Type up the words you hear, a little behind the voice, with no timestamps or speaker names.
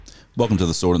Welcome to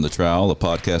The Sword and the Trowel, a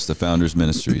podcast of Founders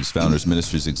Ministries. Founders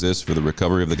Ministries exists for the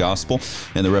recovery of the gospel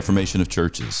and the reformation of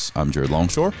churches. I'm Jared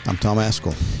Longshore. I'm Tom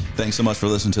Askell. Thanks so much for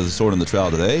listening to The Sword and the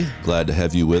Trowel today. Glad to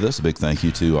have you with us. A big thank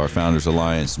you to our Founders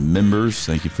Alliance members.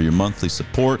 Thank you for your monthly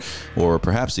support, or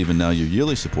perhaps even now your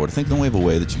yearly support. I think we have a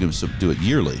way that you can do it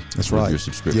yearly. That's right. Your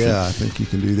subscription. Yeah, I think you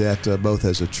can do that both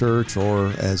as a church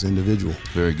or as individual.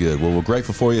 Very good. Well, we're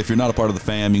grateful for you. If you're not a part of the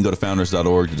fam, you can go to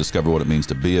founders.org to discover what it means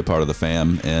to be a part of the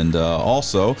fam. And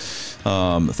also,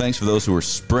 thanks for those who are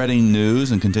spreading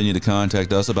news and continue to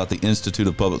contact us about the Institute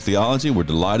of Public Theology. We're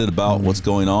delighted about what's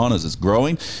going on as it's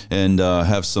growing, and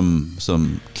have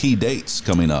some key dates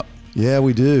coming up. Yeah,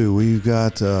 we do. We've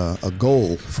got a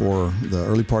goal for the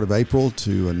early part of April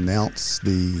to announce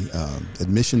the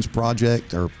admissions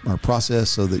project or process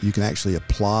so that you can actually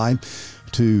apply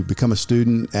to become a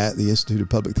student at the Institute of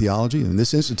Public Theology. And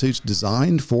this institute's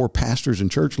designed for pastors and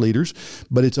church leaders,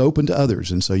 but it's open to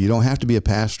others. And so you don't have to be a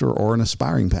pastor or an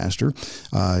aspiring pastor.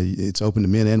 It's open to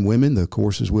men and women. The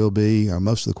courses will be,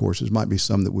 most of the courses, might be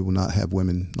some that we will not have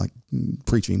women, like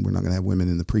preaching. We're not going to have women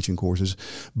in the preaching courses.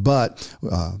 But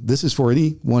this is for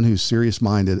anyone who's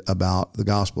serious-minded about the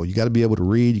gospel. You got to be able to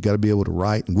read, you got to be able to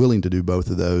write, and willing to do both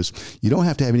of those. You don't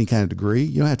have to have any kind of degree.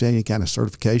 You don't have to have any kind of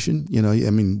certification. You know, I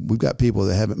mean, we've got people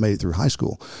that haven't made it through high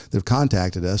school that have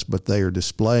contacted us, but they are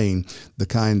displaying the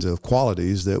kinds of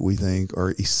qualities that we think are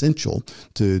essential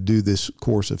to do this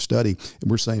course of study.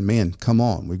 And we're saying, man, come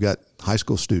on. We've got high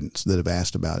school students that have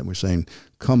asked about it. And we're saying,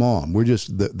 come on. We're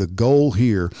just, the goal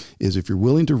here is if you're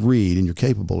willing to read and you're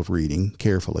capable of reading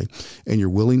carefully, and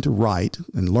you're willing to write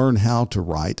and learn how to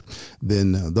write,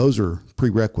 then those are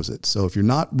prerequisites. So if you're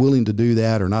not willing to do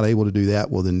that or not able to do that,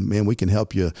 well then, man, we can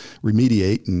help you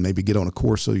remediate and maybe get on a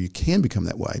course so you can become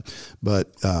that way.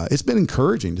 But it's been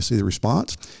encouraging to see the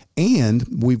response. And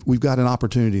we've got an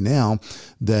opportunity now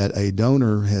that a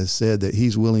donor has said that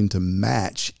he's willing to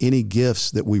match any gifts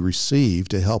that we receive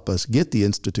to help us get the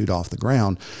Institute off the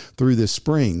ground through this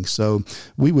spring. So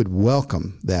we would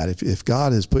welcome that. If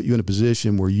God has put you in a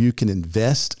position where you can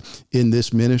invest in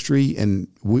this ministry, and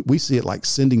we see it like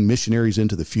sending missionaries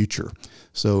into the future.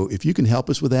 So if you can help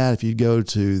us with that, if you go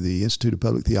to the Institute of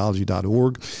Public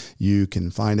Theology.org, you can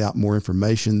find out more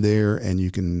information there, and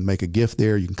you can make a gift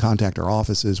there. You can contact our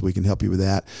offices. We can help you with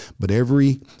that. But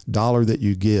every dollar that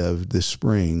you give this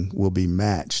spring will be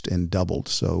matched and doubled.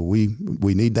 So we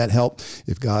need that help.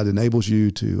 If God enables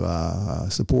you to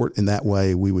support in that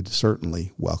way, we would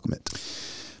certainly welcome it.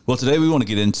 Well, today we want to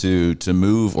get into to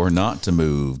move or not to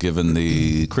move. Given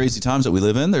the crazy times that we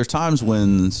live in, there's times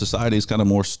when society is kind of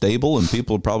more stable and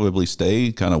people probably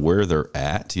stay kind of where they're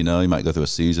at. You know, you might go through a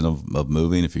season of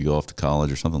moving if you go off to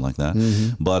college or something like that.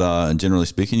 Mm-hmm. But generally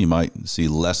speaking, you might see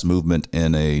less movement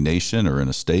in a nation or in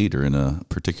a state or in a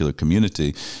particular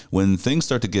community. When things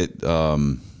start to get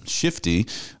shifty,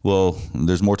 well,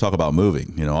 there's more talk about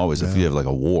moving, you know, always. If you have like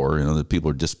a war, you know, that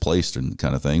people are displaced and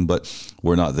kind of thing, but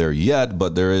we're not there yet.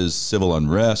 But there is civil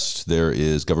unrest, there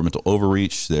is governmental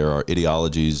overreach, there are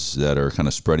ideologies that are kind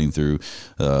of spreading through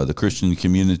the Christian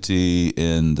community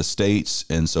in the States.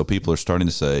 And so people are starting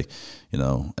to say, you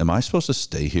know, am I supposed to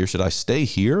stay here? Should I stay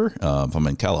here? If I'm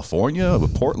in California,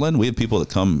 with Portland, we have people that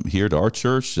come here to our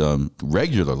church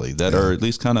regularly that are at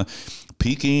least kind of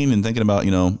peeking and thinking about,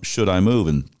 you know, should I move?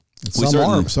 And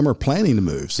some are planning to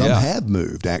move. Some have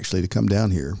moved actually to come down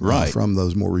here from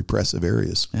those more repressive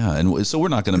areas. Yeah, and so we're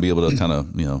not going to be able to kind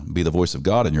of, you know, be the voice of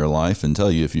God in your life and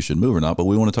tell you if you should move or not. But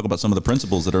we want to talk about some of the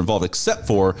principles that are involved, except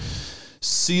for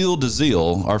Seal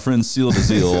DeZeal, our friend Seal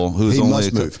DeZeal, who's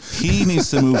he needs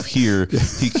to move here.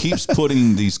 He keeps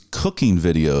putting these cooking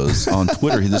videos on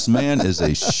Twitter. This man is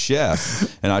a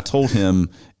chef, and I told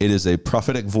him it is a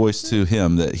prophetic voice to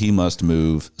him that he must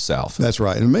move south. That's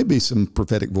right. And maybe some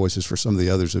prophetic voices for some of the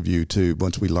others of you too,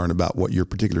 once we learn about what your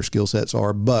particular skill sets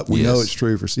are. But we know it's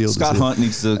true for Seal DeZeal. Scott Hunt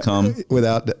needs to come.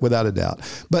 Without a doubt.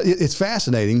 But it's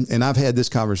fascinating, and I've had this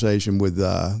conversation with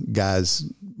guys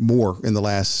more in the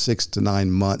last 6 to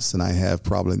 9 months than I have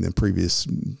probably in the previous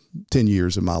 10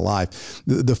 years of my life.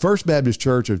 The First Baptist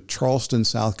Church of Charleston,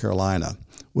 South Carolina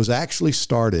was actually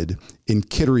started in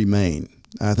Kittery, Maine.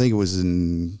 I think it was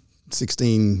in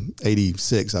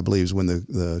 1686, I believe, is when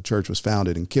the church was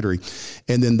founded in Kittery.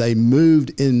 And then they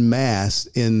moved en masse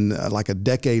in like a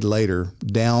decade later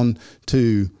down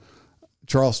to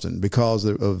Charleston because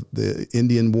of the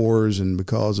Indian Wars and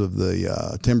because of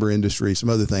the timber industry, some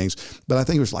other things. But I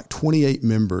think it was like 28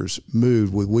 members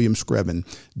moved with William Screven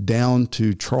down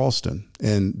to Charleston.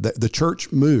 and the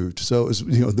church moved. So it was,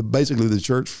 basically the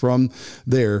church from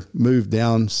there moved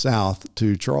down south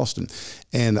to Charleston.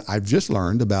 And I've just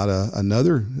learned about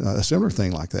a similar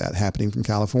thing like that happening from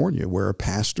California, where a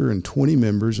pastor and 20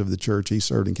 members of the church he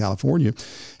served in California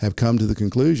have come to the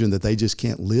conclusion that they just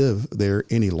can't live there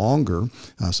any longer.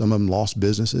 Some of them lost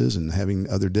businesses and having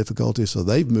other difficulties, so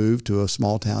they've moved to a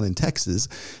small town in Texas,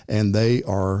 and they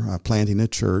are planting a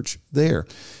church there.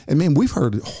 And man, we've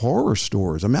heard horror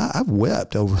stories. I mean, I've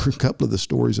wept over a couple of the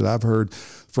stories that I've heard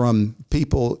from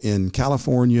people in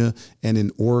California and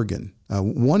in Oregon.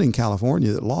 One in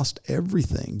California that lost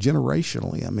everything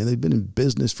generationally. I mean, they've been in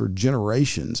business for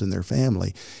generations in their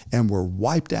family and were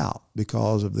wiped out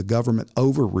because of the government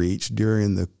overreach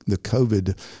during the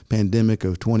COVID pandemic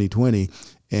of 2020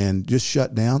 and just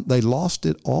shut down. They lost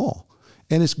it all.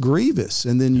 And it's grievous.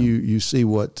 And then you see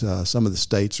what some of the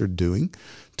states are doing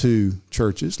to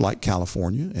churches like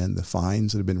California and the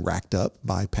fines that have been racked up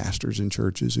by pastors and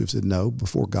churches who have said, no,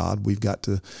 before God, we've got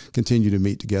to continue to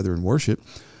meet together and worship.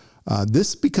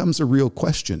 This becomes a real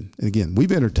question. And again,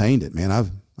 we've entertained it, man.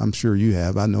 I'm sure you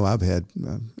have. I know I've had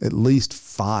at least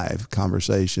 5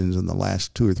 conversations in the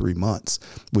last 2 or 3 months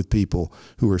with people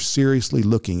who are seriously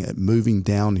looking at moving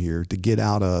down here to get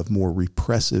out of more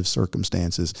repressive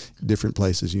circumstances, different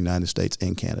places, United States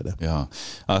and Canada. Yeah.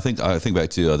 I think back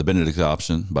to the Benedict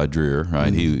option by Dreer,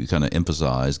 right? Mm-hmm. He kind of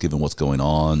emphasized, given what's going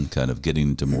on, kind of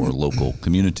getting to more local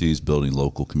communities, building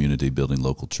local community, building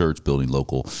local church, building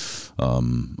local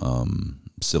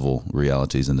civil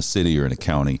realities in the city or in a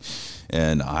county.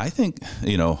 And I think,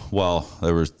 while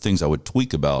there were things I would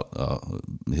tweak about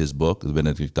his book, The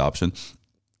Benedict Option,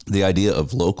 the idea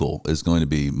of local is going to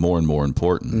be more and more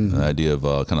important. Mm-hmm. The idea of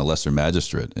kind of lesser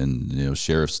magistrate and,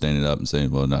 sheriff standing up and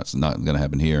saying, well, it's not going to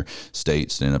happen here.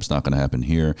 State standing up, it's not going to happen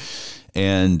here.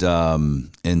 And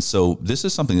so this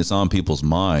is something that's on people's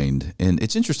mind. And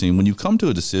it's interesting, when you come to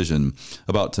a decision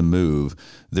about to move,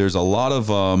 there's a lot of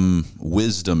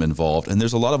wisdom involved, and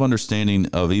there's a lot of understanding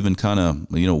of even kind of,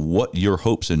 what your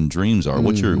hopes and dreams are,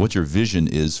 mm-hmm. what your vision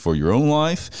is for your own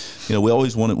life. We all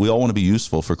want to be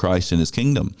useful for Christ and his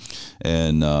kingdom,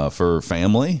 and for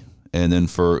family, and then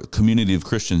for community of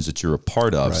Christians that you're a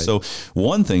part of. Right. So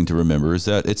one thing to remember is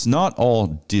that it's not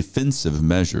all defensive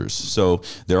measures. So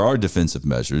there are defensive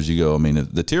measures. You go,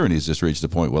 the tyranny's just reached the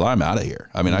point, well, I'm out of here.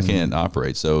 Mm-hmm. I can't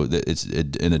operate. So it's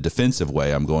in a defensive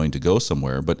way, I'm going to go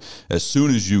somewhere. But as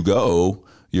soon as you go,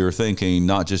 you're thinking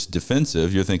not just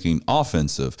defensive, you're thinking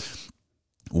offensive.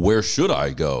 Where should I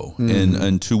go? Mm-hmm.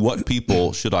 And to what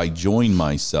people should I join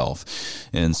myself?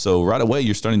 And so right away,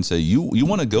 you're starting to say, you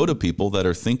want to go to people that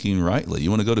are thinking rightly. You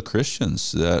want to go to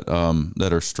Christians that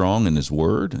are strong in his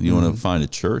word. You mm-hmm. want to find a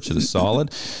church that is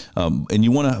solid. And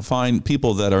you want to find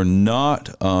people that are not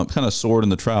kind of sword in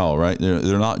the trowel, right?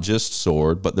 They're not just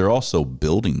sword, but they're also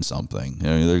building something.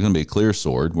 They're going to be a clear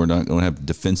sword. We're not going to have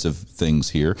defensive things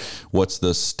here. What's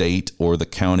the state or the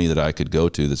county that I could go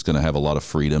to that's going to have a lot of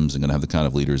freedoms and going to have the kind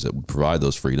of leaders that would provide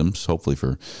those freedoms, hopefully for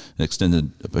an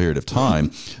extended period of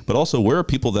time, but also where are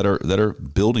people that are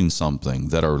building something,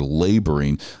 that are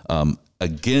laboring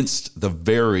against the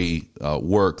very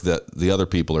work that the other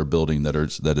people are building that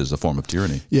is a form of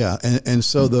tyranny. Yeah, and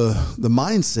so the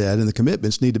mindset and the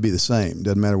commitments need to be the same.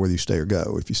 Doesn't matter whether you stay or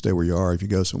go. If you stay where you are, if you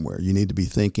go somewhere, you need to be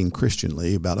thinking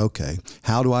Christianly about, okay,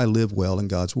 how do I live well in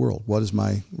God's world? What is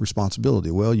my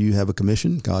responsibility? Well, you have a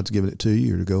commission. God's given it to you.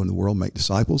 You're to go in the world, make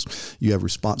disciples. You have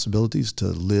responsibilities to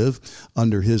live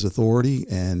under his authority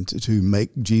and to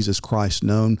make Jesus Christ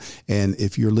known. And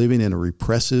if you're living in a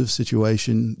repressive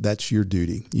situation, that's your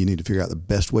duty. You need to figure out the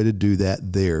best way to do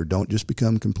that there. Don't just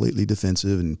become completely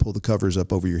defensive and pull the covers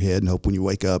up over your head and hope when you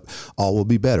wake up all will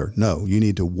be better. No, you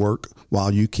need to work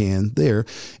while you can there.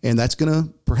 And that's going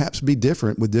to perhaps be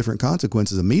different with different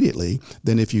consequences immediately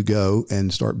than if you go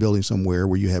and start building somewhere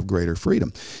where you have greater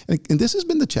freedom. And this has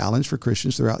been the challenge for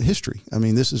Christians throughout history.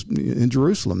 This is in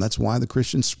Jerusalem. That's why the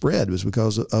Christians spread, was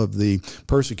because of the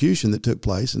persecution that took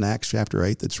place in Acts chapter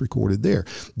 8 that's recorded there.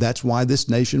 That's why this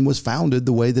nation was founded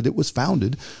the way that it was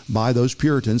founded, by those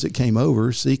Puritans that came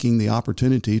over seeking the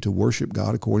opportunity to worship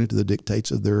God according to the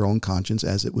dictates of their own conscience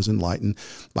as it was enlightened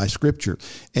by Scripture.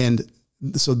 And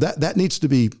so that needs to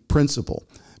be principle.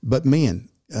 But man,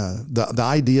 the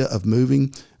idea of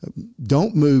moving,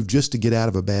 don't move just to get out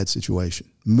of a bad situation.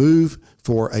 Move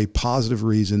for a positive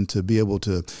reason, to be able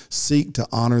to seek to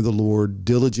honor the Lord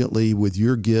diligently with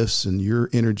your gifts and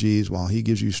your energies while he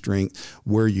gives you strength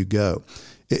where you go.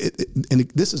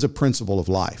 This is a principle of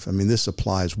life. I mean, this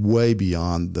applies way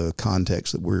beyond the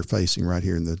context that we're facing right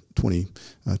here in the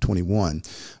 2021.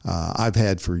 I've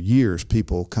had for years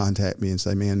people contact me and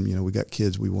say, man, we got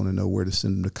kids, we want to know where to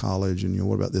send them to college. And,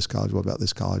 what about this college? What about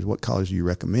this college? What college do you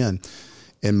recommend?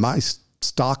 And my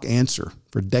stock answer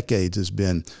for decades has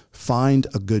been, find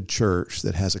a good church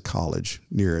that has a college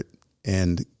near it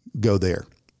and go there.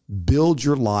 Build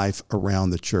your life around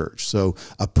the church. So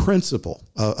a principle,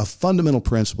 a fundamental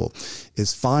principle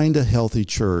is find a healthy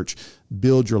church,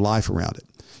 build your life around it.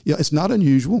 It's not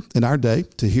unusual in our day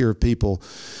to hear people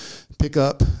pick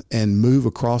up and move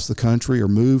across the country or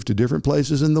move to different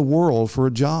places in the world for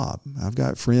a job. I've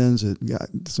got friends that got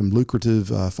some lucrative,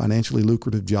 financially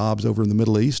lucrative jobs over in the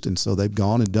Middle East, and so they've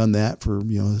gone and done that for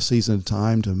a season at a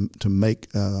time to make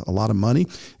a lot of money.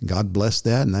 And God bless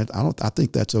that, and I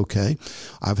think that's okay.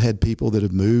 I've had people that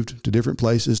have moved to different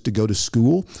places to go to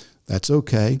school. That's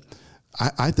okay.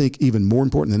 I think even more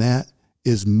important than that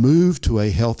is move to a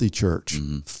healthy church.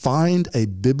 Mm-hmm. Find a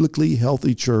biblically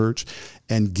healthy church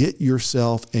and get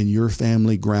yourself and your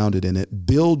family grounded in it.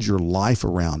 Build your life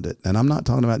around it. And I'm not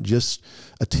talking about just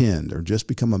attend or just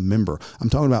become a member. I'm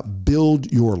talking about build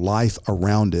your life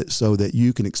around it so that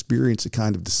you can experience the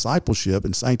kind of discipleship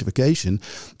and sanctification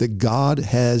that God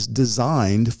has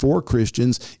designed for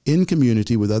Christians in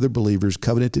community with other believers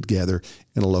covenanted together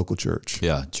in a local church.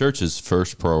 Yeah, church is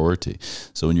first priority.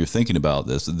 So when you're thinking about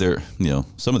this,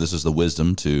 some of this is the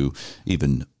wisdom to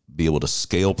even be able to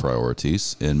scale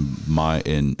priorities and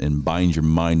bind your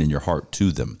mind and your heart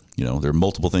to them. There are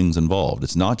multiple things involved.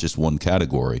 It's not just one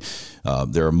category.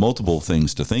 There are multiple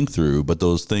things to think through, but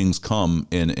those things come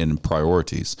in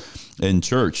priorities. And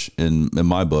church, in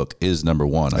my book, is number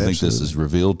one. Absolutely. I think this is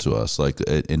revealed to us, like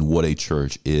in what a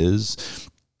church is.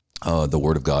 The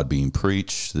word of God being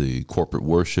preached, the corporate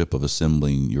worship of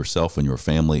assembling yourself and your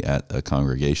family at a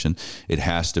congregation, it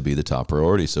has to be the top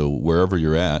priority. So wherever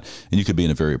you're at, and you could be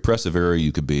in a very oppressive area,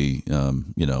 you could be,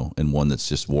 in one that's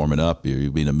just warming up,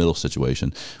 you'd be in a middle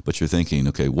situation, but you're thinking,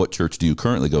 okay, what church do you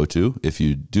currently go to? If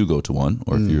you do go to one,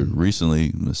 or if you're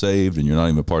recently saved and you're not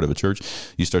even a part of a church,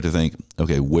 you start to think,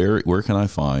 okay, where can I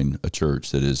find a church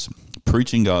that is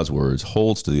preaching God's words,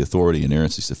 holds to the authority,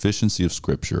 inerrancy, sufficiency of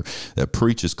Scripture, that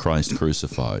preaches Christ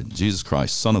crucified, Jesus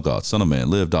Christ, Son of God, Son of Man,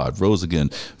 lived, died, rose again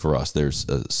for us. There's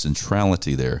a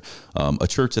centrality there. A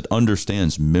church that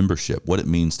understands membership, what it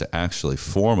means to actually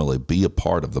formally be a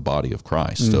part of the body of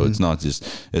Christ. Mm-hmm. So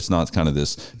it's not kind of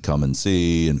this come and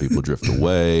see and people drift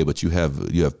away, but you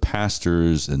have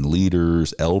pastors and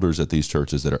leaders, elders at these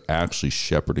churches that are actually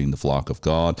shepherding the flock of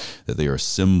God, that they are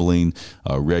assembling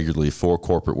regularly for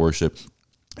corporate worship.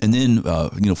 And then,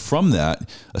 from that,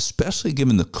 especially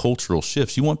given the cultural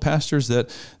shifts, you want pastors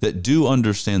that do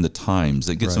understand the times,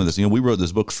 that get some of this. We wrote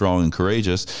this book, Strong and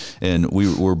Courageous, and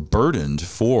we were burdened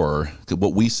for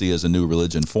what we see as a new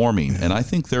religion forming. And I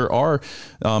think there are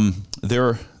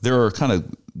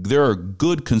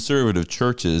good conservative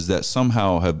churches that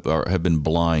somehow have been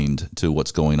blind to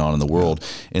what's going on in the world,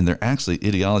 and their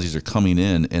ideologies are coming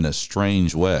in a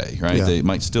strange way, right? Yeah. They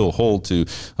might still hold to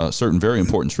certain very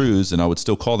important truths, and I would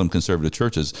still call them conservative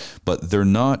churches, but they're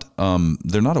not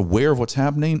aware of what's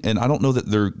happening, and I don't know that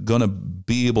they're going to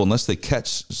be able, unless they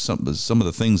catch some of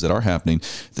the things that are happening.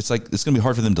 It's going to be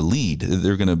hard for them to lead.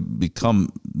 They're going to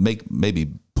make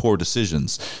maybe poor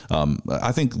decisions.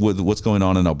 I think what's going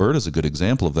on in Alberta is a good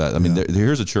example of that. I mean,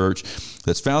 here's a church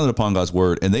that's founded upon God's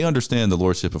word, and they understand the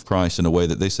lordship of Christ in a way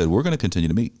that they said, we're going to continue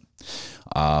to meet.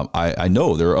 I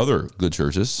know there are other good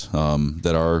churches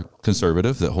that are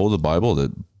conservative, that hold the Bible,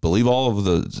 that believe all of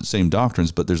the same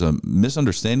doctrines, but there's a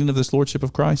misunderstanding of this lordship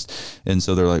of Christ. And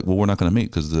so they're like, well, we're not going to meet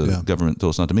because the government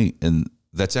told us not to meet. And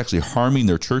that's actually harming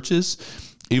their churches,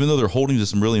 even though they're holding to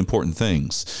some really important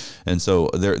things. And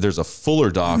so there's a fuller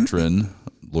doctrine,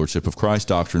 Lordship of Christ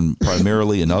doctrine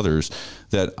primarily, and others,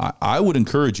 that I would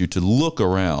encourage you to look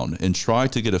around and try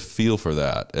to get a feel for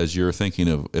that as you're thinking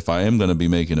of, if I am going to be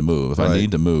making a move, if I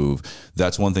need to move,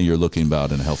 that's one thing you're looking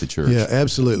about in a healthy church. Yeah,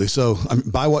 absolutely. So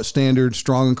by what standard,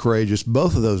 Strong and Courageous,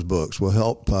 both of those books will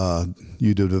help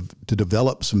you to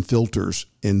develop some filters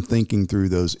in thinking through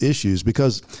those issues,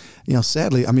 because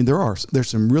sadly, there's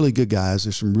some really good guys,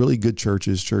 there's some really good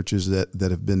churches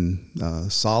that have been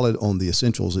solid on the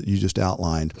essentials that you just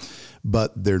outlined,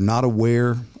 but they're not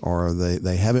aware, or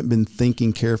they haven't been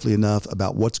thinking carefully enough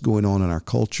about what's going on in our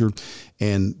culture,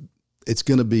 and they're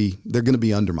going to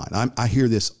be undermined. I hear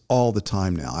this all the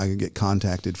time now. I get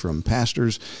contacted from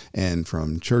pastors and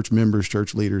from church members,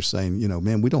 church leaders saying,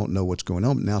 man, we don't know what's going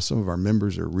on. But now some of our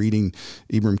members are reading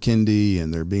Ibram Kendi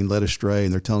and they're being led astray,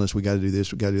 and they're telling us we got to do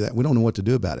this, we got to do that. We don't know what to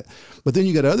do about it. But then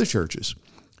you got other churches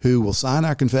who will sign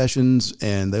our confessions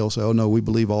and they'll say, oh no, we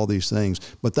believe all these things,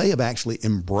 but they have actually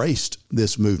embraced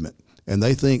this movement. And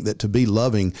they think that to be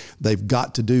loving, they've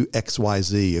got to do X, Y,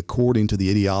 Z according to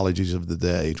the ideologies of the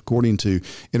day, according to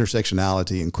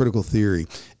intersectionality and critical theory.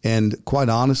 And quite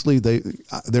honestly,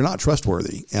 they're not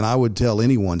trustworthy. And I would tell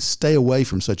anyone, stay away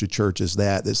from such a church as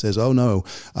that says, oh no,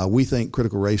 we think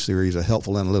critical race theory is a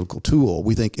helpful analytical tool.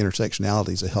 We think intersectionality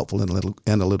is a helpful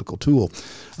analytical tool.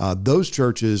 Those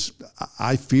churches,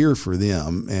 I fear for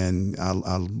them, and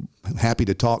I'm happy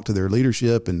to talk to their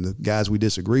leadership and the guys we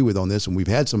disagree with on this, and we've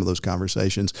had some of those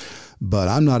conversations, but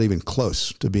I'm not even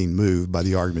close to being moved by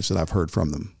the arguments that I've heard from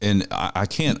them. And I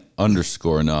can't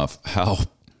underscore enough how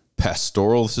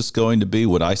pastoral this is going to be,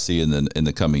 what I see in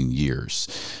the coming years.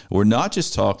 We're not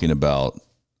just talking about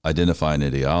identifying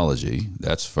ideology.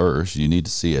 That's first. You need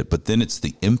to see it. But then it's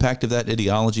the impact of that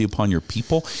ideology upon your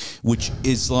people, which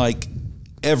is like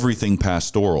everything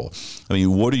pastoral. I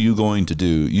mean, what are you going to do?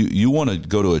 You want to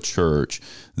go to a church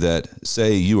that,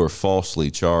 say you are falsely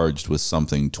charged with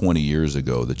something 20 years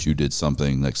ago, that you did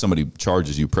something, like somebody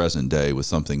charges you present day with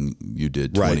something you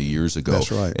did 20 years ago.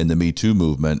 That's right. And the Me Too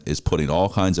movement is putting all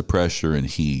kinds of pressure and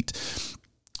heat.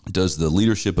 Does the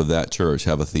leadership of that church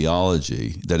have a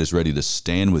theology that is ready to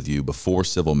stand with you before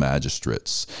civil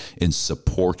magistrates and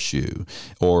support you?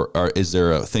 Or is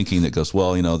there a thinking that goes,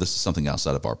 well, this is something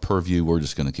outside of our purview. We're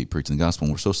just going to keep preaching the gospel.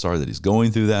 And we're so sorry that he's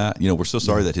going through that. We're so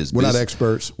sorry that we're not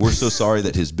experts. We're so sorry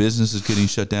that his business is getting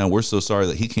shut down. We're so sorry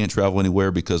that he can't travel anywhere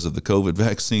because of the COVID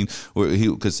vaccine,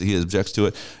 because he objects to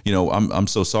it. I'm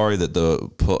so sorry that the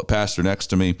pastor next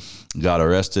to me got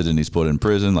arrested and he's put in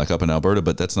prison, like up in Alberta,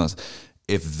 but that's not.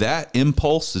 If that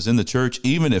impulse is in the church,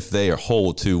 even if they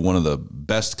hold to one of the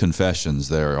best confessions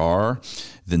there are,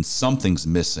 then something's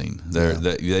missing.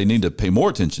 They need to pay more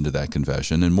attention to that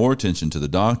confession and more attention to the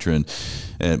doctrine.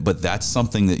 But that's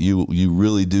something that you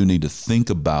really do need to think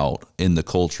about in the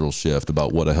cultural shift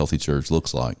about what a healthy church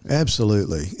looks like.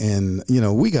 Absolutely. And,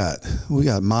 we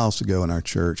got miles to go in our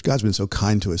church. God's been so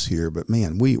kind to us here, but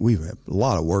man, we have a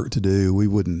lot of work to do. We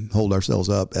wouldn't hold ourselves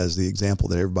up as the example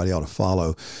that everybody ought to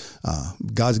follow.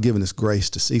 God's given us grace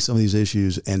to see some of these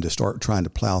issues and to start trying to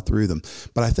plow through them.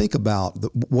 But I think about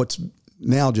what's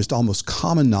now just almost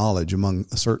common knowledge among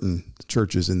certain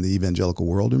churches in the evangelical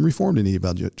world and Reformed in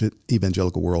the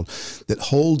evangelical world that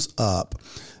holds up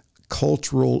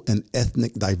cultural and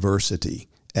ethnic diversity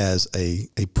as a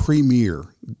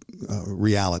premier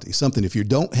reality. Something, if you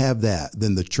don't have that,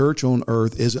 then the church on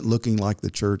earth isn't looking like the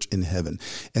church in heaven.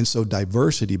 And so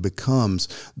diversity becomes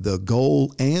the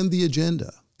goal and the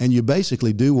agenda. And you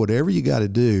basically do whatever you got to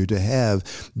do to have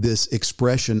this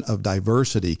expression of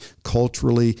diversity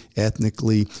culturally,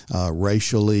 ethnically,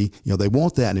 racially. They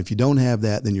want that. And if you don't have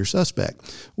that, then you're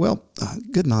suspect. Well,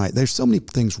 good night. There's so many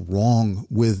things wrong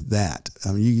with that.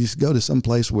 I mean, you just go to some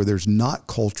place where there's not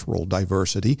cultural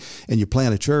diversity and you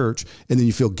plant a church and then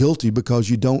you feel guilty because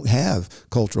you don't have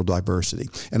cultural diversity.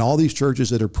 And all these churches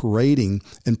that are parading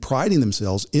and priding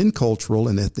themselves in cultural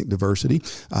and ethnic diversity,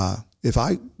 if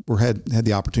I had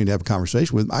the opportunity to have a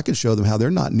conversation with them, I could show them how they're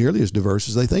not nearly as diverse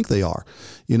as they think they are.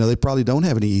 They probably don't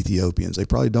have any Ethiopians. They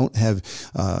probably don't have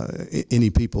any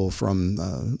people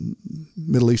from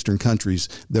Middle Eastern countries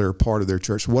that are part of their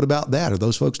church. What about that? Are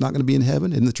those folks not going to be in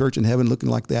heaven, in the church in heaven looking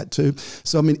like that too?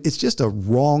 So, I mean, it's just a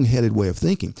wrong-headed way of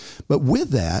thinking. But with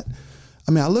that,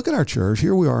 I look at our church.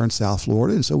 Here we are in South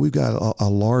Florida, and so we've got a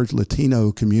large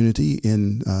Latino community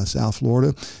in South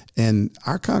Florida, and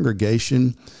our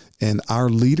congregation and our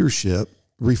leadership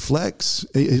reflects,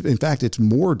 in fact, it's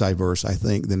more diverse, I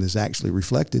think, than is actually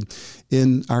reflected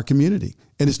in our community.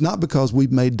 And it's not because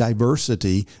we've made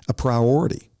diversity a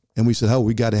priority. And we said, oh,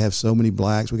 we got to have so many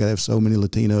blacks, we got to have so many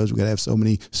Latinos, we got to have so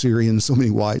many Syrians, so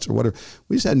many whites or whatever.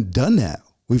 We just hadn't done that.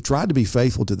 We've tried to be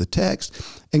faithful to the text,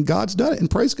 and God's done it, and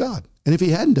praise God. And if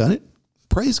he hadn't done it,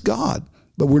 praise God.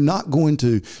 But we're not going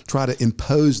to try to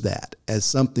impose that as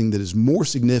something that is more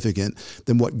significant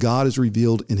than what God has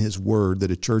revealed in his word that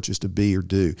a church is to be or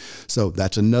do. So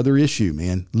that's another issue,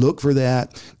 man. Look for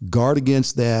that, guard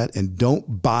against that, and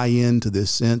don't buy into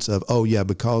this sense of, oh yeah,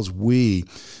 because we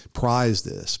prize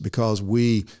this, because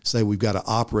we say we've got to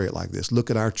operate like this.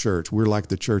 Look at our church. We're like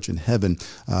the church in heaven,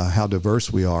 how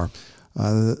diverse we are.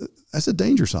 That's a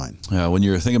danger sign. When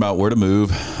you're thinking about where to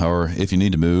move, or if you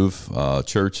need to move,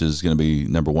 church is going to be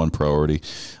number one priority.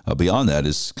 Beyond that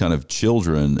is kind of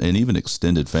children and even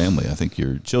extended family. I think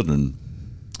your children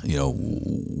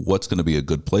what's going to be a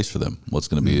good place for them? What's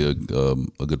going to be a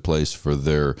good place for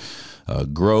their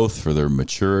growth, for their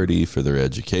maturity, for their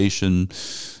education?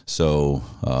 So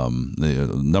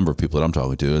the number of people that I'm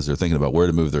talking to, as they're thinking about where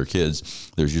to move their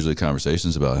kids, there's usually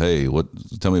conversations about, hey,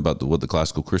 tell me about what the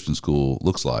classical Christian school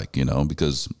looks like,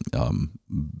 because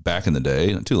back in the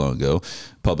day, not too long ago,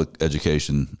 public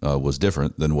education was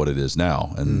different than what it is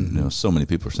now. And so many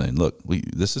people are saying, look,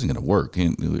 this isn't going to work.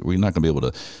 We're not going to be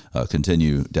able to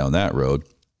continue down that road.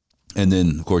 And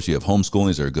then, of course, you have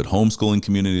homeschooling. Is there a good homeschooling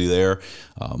community there?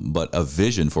 But a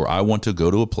vision for, I want to go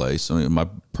to a place. I mean, my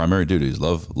primary duty is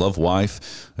love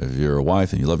wife. If you're a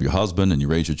wife and you love your husband and you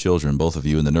raise your children, both of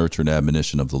you in the nurture and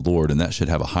admonition of the Lord, and that should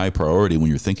have a high priority when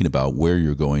you're thinking about where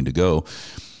you're going to go.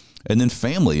 And then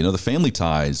family, the family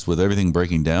ties with everything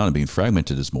breaking down and being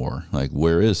fragmented is more like,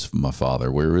 where is my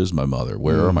father? Where is my mother?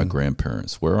 Where are my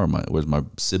grandparents? Where's my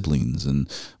siblings and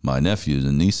my nephews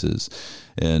and nieces?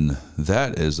 And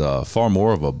that is far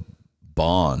more of a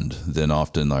bond than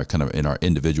often our kind of in our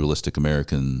individualistic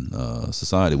American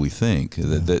society we think.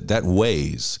 That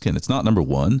weighs. Again, it's not number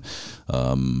one.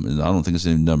 And I don't think it's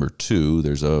even number two.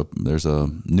 There's a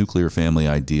nuclear family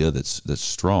idea that's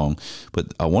strong,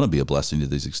 but I want to be a blessing to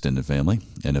this extended family.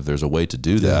 And if there's a way to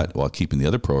do that while keeping the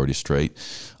other priorities straight,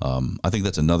 I think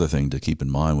that's another thing to keep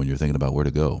in mind when you're thinking about where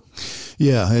to go.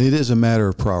 Yeah, and it is a matter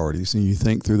of priorities, and you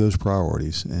think through those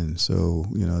priorities. And so,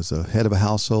 as a head of a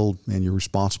household, man, you're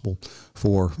responsible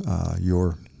for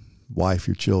your wife,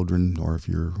 your children, or if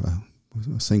you're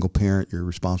a single parent, you're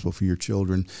responsible for your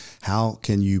children. How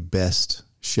can you best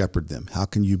shepherd them? How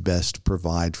can you best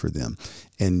provide for them?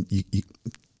 And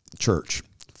church.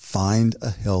 Find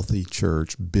a healthy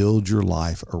church, build your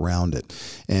life around it.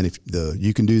 And if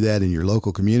you can do that in your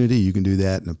local community, you can do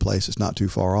that in a place that's not too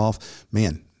far off,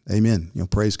 man, amen.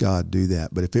 Praise God, do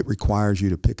that. But if it requires you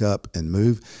to pick up and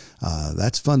move,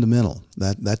 that's fundamental.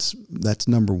 That's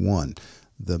number one.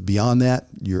 Beyond that,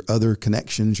 your other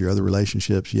connections, your other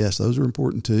relationships, yes, those are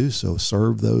important too. So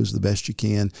serve those the best you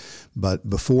can. But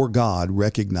before God,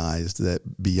 recognize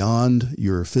that beyond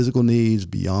your physical needs,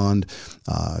 beyond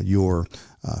your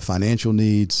financial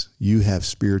needs, you have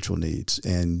spiritual needs.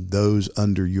 And those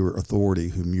under your authority,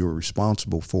 whom you're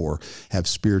responsible for, have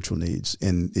spiritual needs.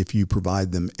 And if you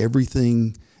provide them every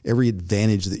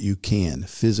advantage that you can,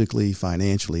 physically,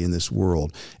 financially, in this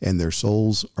world, and their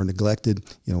souls are neglected,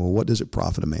 what does it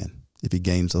profit a man if he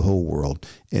gains the whole world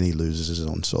and he loses his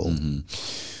own soul? Mm-hmm.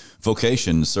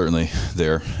 Vocation is certainly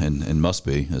there and must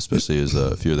be, especially as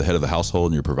if you're the head of the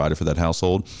household and you're provider for that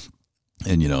household.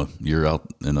 And, you're out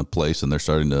in a place and they're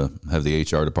starting to have the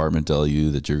HR department tell you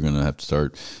that you're going to have to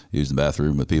start using the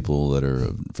bathroom with people that are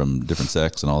from different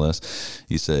sex and all this.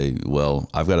 You say, well,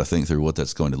 I've got to think through what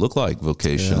that's going to look like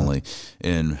vocationally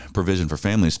and provision for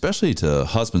family, especially to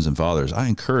husbands and fathers. I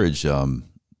encourage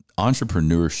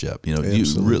entrepreneurship.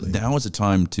 Now is the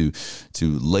time to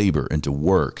labor and to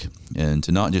work and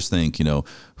to not just think,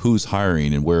 who's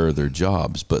hiring and where are their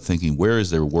jobs, but thinking where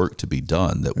is there work to be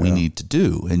done that we need to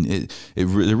do. And it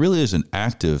really is an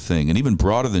active thing, and even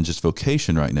broader than just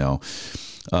vocation right now.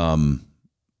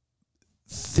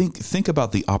 Think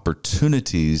about the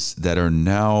opportunities that are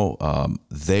now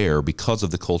there because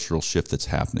of the cultural shift that's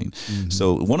happening. Mm-hmm.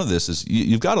 So one of this is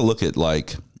you've got to look at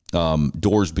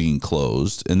doors being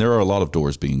closed, and there are a lot of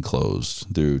doors being closed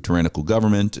through tyrannical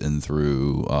government and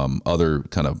through other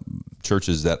kind of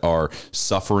churches that are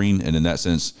suffering, and in that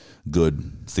sense,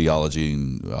 good theology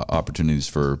and opportunities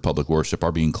for public worship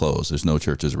are being closed. There's no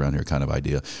churches around here kind of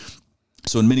idea.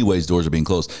 So in many ways, doors are being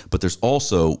closed, but there's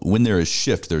also, when there is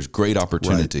shift, there's great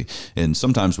opportunity. Right. And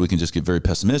sometimes we can just get very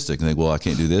pessimistic and think, well, I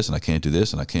can't do this and I can't do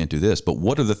this and I can't do this. But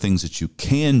what are the things that you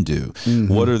can do?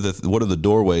 Mm-hmm. What are the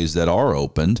doorways that are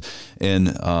opened? And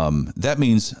that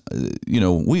means,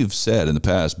 we've said in the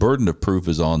past, burden of proof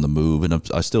is on the move. And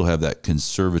I still have that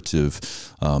conservative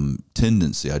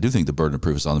tendency. I do think the burden of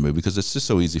proof is on the move because it's just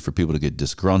so easy for people to get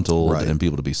disgruntled and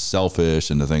people to be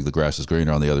selfish and to think the grass is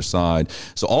greener on the other side.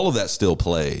 So all of that still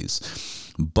plays,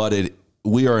 but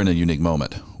we are in a unique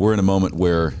moment. We're in a moment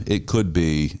where it could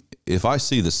be, if I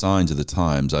see the signs of the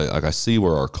times, I see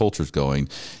where our culture's going,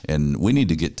 and we need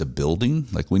to get to building.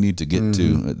 We need to get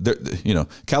to,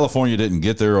 California didn't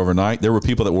get there overnight. There were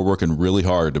people that were working really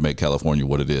hard to make California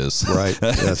what it is. Right.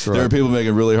 That's right. There are people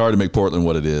making really hard to make Portland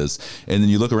what it is. And then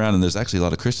you look around and there's actually a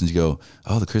lot of Christians. You go,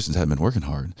 oh, the Christians haven't been working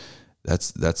hard.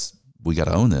 That's we got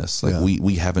to own this. Like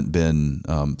we haven't been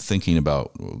thinking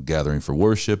about gathering for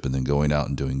worship and then going out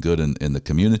and doing good in the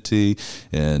community.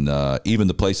 And even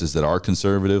the places that are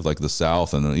conservative, like the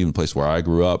South and even the place where I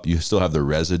grew up, you still have the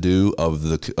residue of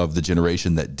the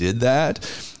generation that did that,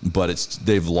 but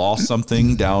they've lost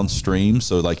something downstream.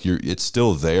 So like it's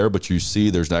still there, but you see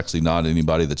there's actually not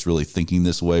anybody that's really thinking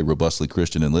this way, robustly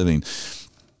Christian and living.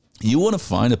 You want to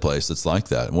find a place that's like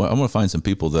that. I want to find some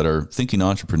people that are thinking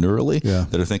entrepreneurially,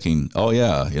 that are thinking, oh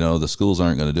yeah, the schools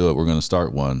aren't going to do it. We're going to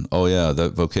start one. Oh yeah,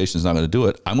 that vocation is not going to do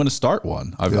it. I'm going to start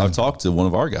one. I've talked to one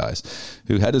of our guys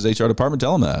who had his HR department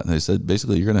tell him that. And they said,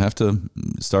 basically, you're going to have to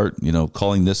start,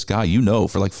 calling this guy,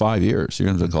 for like 5 years. You're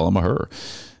going to have to call him or her.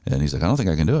 And he's like, I don't think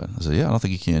I can do it. I said, yeah, I don't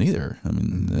think you can either. I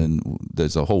mean, and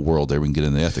there's a whole world there. We can get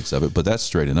into the ethics of it, but that's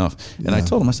straight enough. And I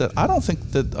told him, I said, I don't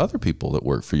think that other people that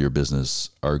work for your business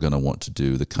are going to want to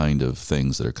do the kind of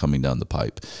things that are coming down the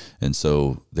pipe. And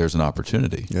so there's an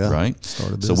opportunity, right?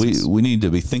 Start a so we need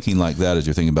to be thinking like that as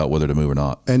you're thinking about whether to move or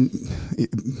not. And,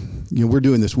 we're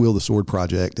doing this Wheel the Sword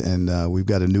project, and we've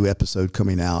got a new episode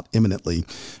coming out imminently,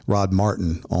 Rod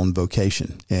Martin on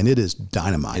vocation. And it is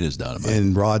dynamite. It is dynamite.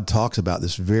 And Rod talks about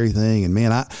this very thing. And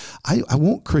man, I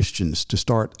want Christians to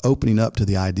start opening up to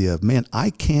the idea of, man, I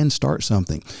can start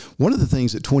something. One of the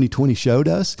things that 2020 showed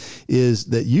us is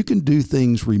that you can do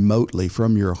things remotely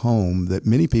from your home that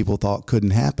many people thought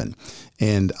couldn't happen.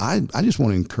 And I just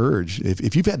want to encourage,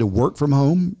 if you've had to work from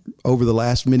home over the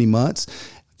last many months,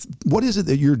 what is it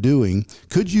that you're doing?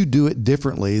 Could you do it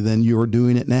differently than you're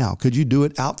doing it now? Could you do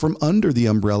it out from under the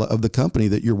umbrella of the company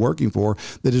that you're working for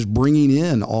that is bringing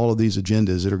in all of these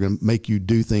agendas that are going to make you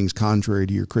do things contrary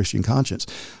to your Christian conscience?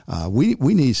 We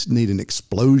need an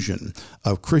explosion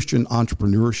of Christian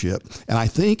entrepreneurship. And I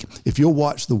think if you'll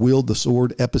watch the Wield the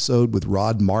Sword episode with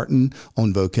Rod Martin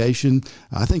on vocation,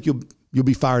 I think you'll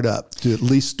be fired up to at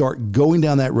least start going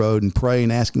down that road and pray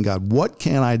and asking God, what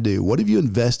can I do? What have you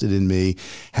invested in me?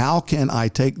 How can I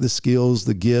take the skills,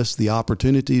 the gifts, the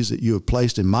opportunities that you have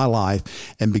placed in my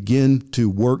life and begin to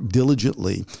work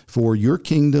diligently for your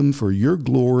kingdom, for your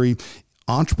glory,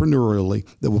 entrepreneurially,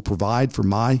 that will provide for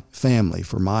my family,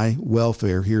 for my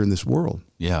welfare here in this world?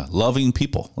 Yeah, loving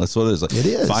people. That's what it is. It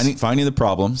is. Finding the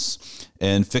problems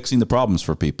and fixing the problems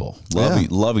for people.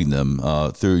 Loving them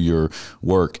through your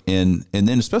work. And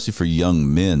then especially for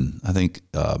young men, I think,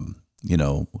 they've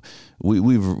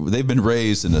been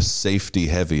raised in a safety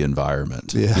heavy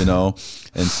environment,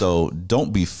 and so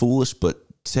don't be foolish, but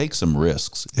take some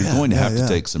risks. You're going to have to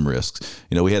take some risks.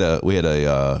 We had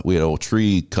a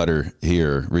tree cutter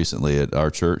here recently at our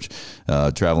church,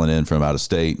 traveling in from out of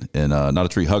state, and not a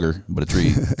tree hugger, but a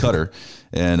tree cutter.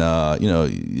 And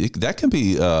that can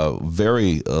be a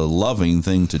very loving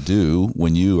thing to do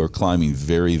when you are climbing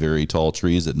very, very tall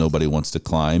trees that nobody wants to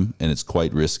climb, and it's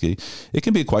quite risky. It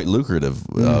can be a quite lucrative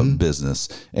business,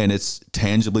 and it's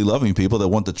tangibly loving people that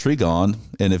want the tree gone.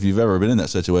 And if you've ever been in that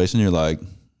situation, you're like,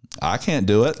 I can't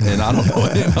do it, and I don't know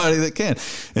anybody that can.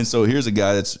 And so here's a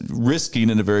guy that's risking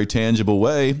in a very tangible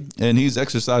way, and he's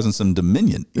exercising some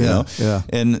dominion, you know? Yeah.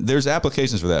 And there's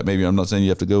applications for that. Maybe I'm not saying you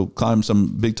have to go climb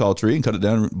some big, tall tree and cut it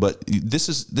down, but this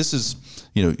is,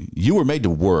 you were made to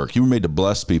work. You were made to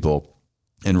bless people.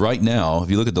 And right now, if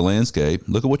you look at the landscape,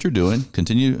 look at what you're doing,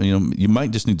 continue, you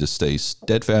might just need to stay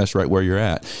steadfast right where you're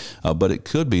at. But it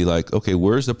could be like, okay,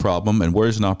 where's the problem and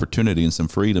where's an opportunity and some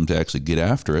freedom to actually get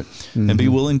after it and be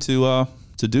willing to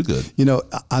do good.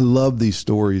 I love these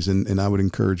stories, and I would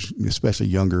encourage especially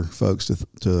younger folks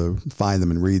to find them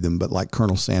and read them, but like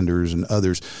Colonel Sanders and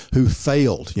others who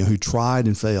failed, who tried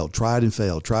and failed,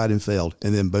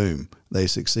 and then boom, they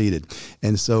succeeded.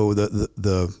 And so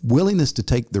the willingness to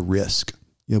take the risk,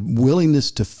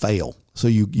 willingness to fail. So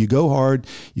you go hard,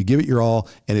 you give it your all,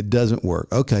 and it doesn't work.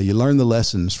 Okay, you learn the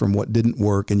lessons from what didn't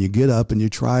work, and you get up and you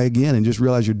try again and just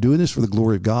realize you're doing this for the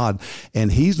glory of God,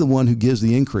 and He's the one who gives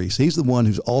the increase. He's the one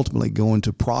who's ultimately going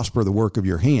to prosper the work of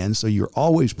your hands. So you're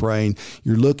always praying,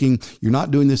 you're looking, you're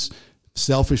not doing this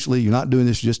selfishly. You're not doing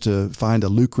this just to find a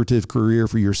lucrative career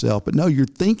for yourself, but no, you're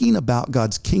thinking about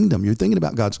God's kingdom. You're thinking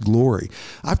about God's glory.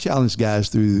 I've challenged guys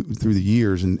through the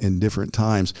years and different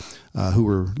times who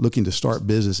were looking to start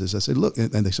businesses. I said, look,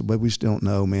 and they said, well, we just don't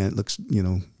know, man. It looks,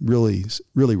 really,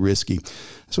 really risky.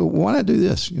 So why not do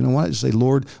this? Why not just say,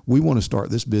 Lord, we want to start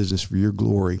this business for your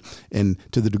glory. And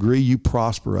to the degree you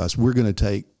prosper us, we're going to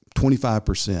take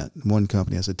 25%. One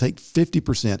company, I said, take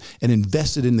 50% and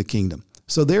invest it in the kingdom.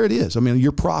 So there it is. I mean,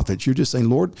 you're prophets. You're just saying,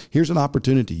 Lord, here's an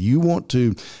opportunity. You want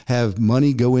to have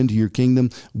money go into your kingdom.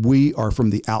 We are from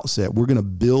the outset. We're going to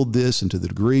build this, and to the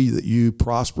degree that you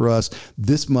prosper us,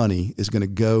 this money is going to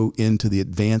go into the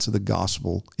advance of the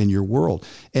gospel in your world.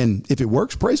 And if it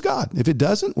works, praise God. If it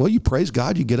doesn't, well, you praise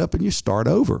God, you get up and you start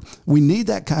over. We need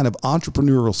that kind of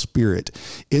entrepreneurial spirit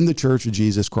in the Church of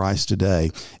Jesus Christ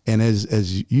today. And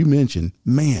as you mentioned,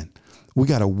 man, we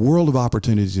got a world of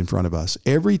opportunities in front of us.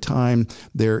 Every time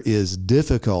there is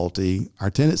difficulty, our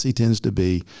tendency tends to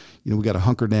be, we got to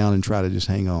hunker down and try to just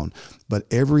hang on. But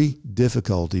every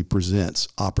difficulty presents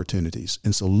opportunities.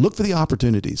 And so look for the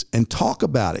opportunities and talk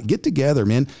about it. Get together,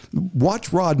 man.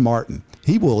 Watch Rod Martin.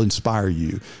 He will inspire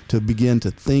you to begin to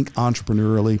think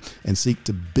entrepreneurially and seek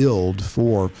to build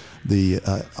for the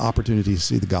opportunity to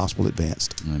see the gospel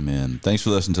advanced. Amen. Thanks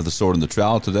for listening to The Sword and the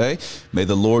Trowel today. May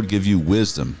the Lord give you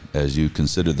wisdom as you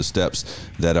consider the steps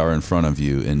that are in front of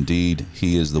you. Indeed,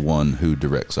 He is the one who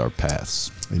directs our paths.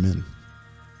 Amen.